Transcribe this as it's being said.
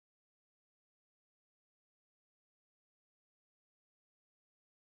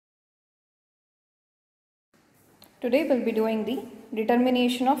Today we'll be doing the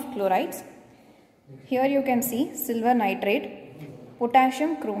determination of chlorides. Here you can see silver nitrate,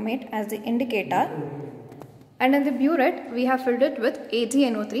 potassium chromate as the indicator, and in the burette we have filled it with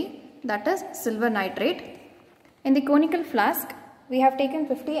AgNO3, that is silver nitrate. In the conical flask we have taken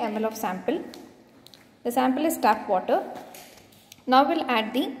 50 ml of sample. The sample is tap water. Now we'll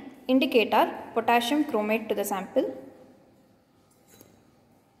add the indicator potassium chromate to the sample.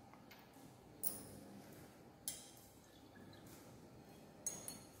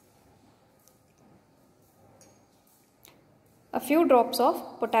 A few drops of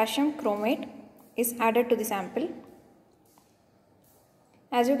potassium chromate is added to the sample.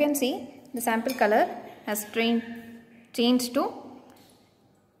 As you can see, the sample color has changed to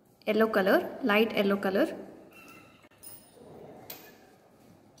yellow color, light yellow color.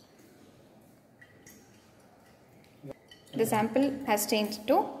 The sample has changed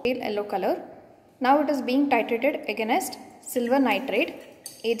to pale yellow color. Now it is being titrated against silver nitrate,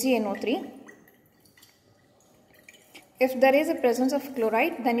 AgNO3. If there is a presence of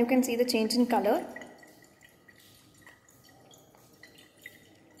chloride, then you can see the change in color.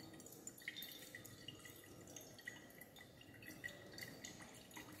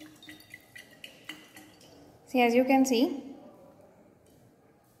 See, as you can see,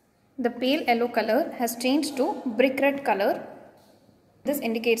 the pale yellow color has changed to brick red color. This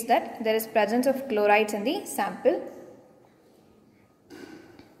indicates that there is presence of chlorides in the sample.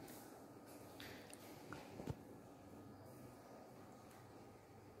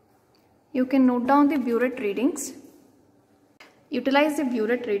 You can note down the burette readings. Utilize the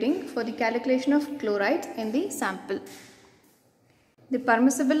burette reading for the calculation of chlorides in the sample. The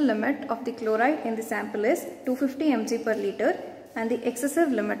permissible limit of the chloride in the sample is 250 mg per liter and the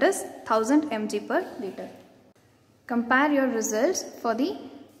excessive limit is 1000 mg per liter. Compare your results for the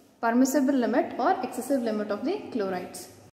permissible limit or excessive limit of the chlorides.